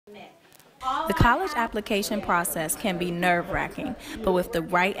The college application process can be nerve-wracking, but with the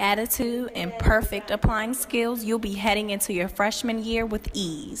right attitude and perfect applying skills, you'll be heading into your freshman year with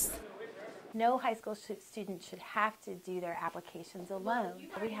ease. No high school student should have to do their applications alone.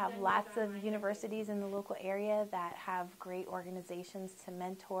 We have lots of universities in the local area that have great organizations to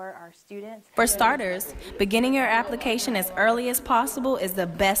mentor our students. For starters, beginning your application as early as possible is the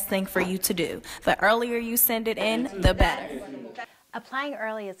best thing for you to do. The earlier you send it in, the better. Applying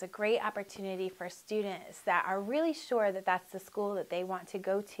early is a great opportunity for students that are really sure that that's the school that they want to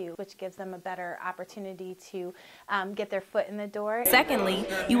go to, which gives them a better opportunity to get their foot in the door. Secondly,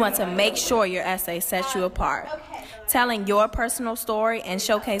 you want to make sure your essay sets you apart. Telling your personal story and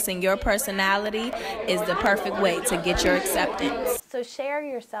showcasing your personality is the perfect way to get your acceptance. So share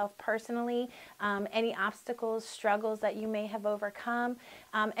yourself personally, any obstacles, struggles that you may have overcome,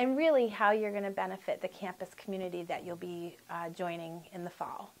 and really how you're going to benefit the campus community that you'll be joining in the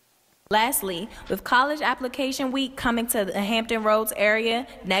fall. Lastly, with college application week coming to the Hampton Roads area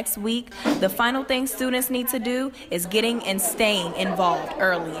next week, the final thing students need to do is getting and staying involved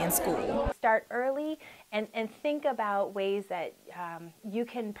early in school. Start early and think about ways that you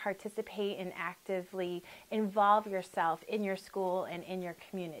can participate and actively involve yourself in your school and in your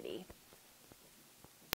community.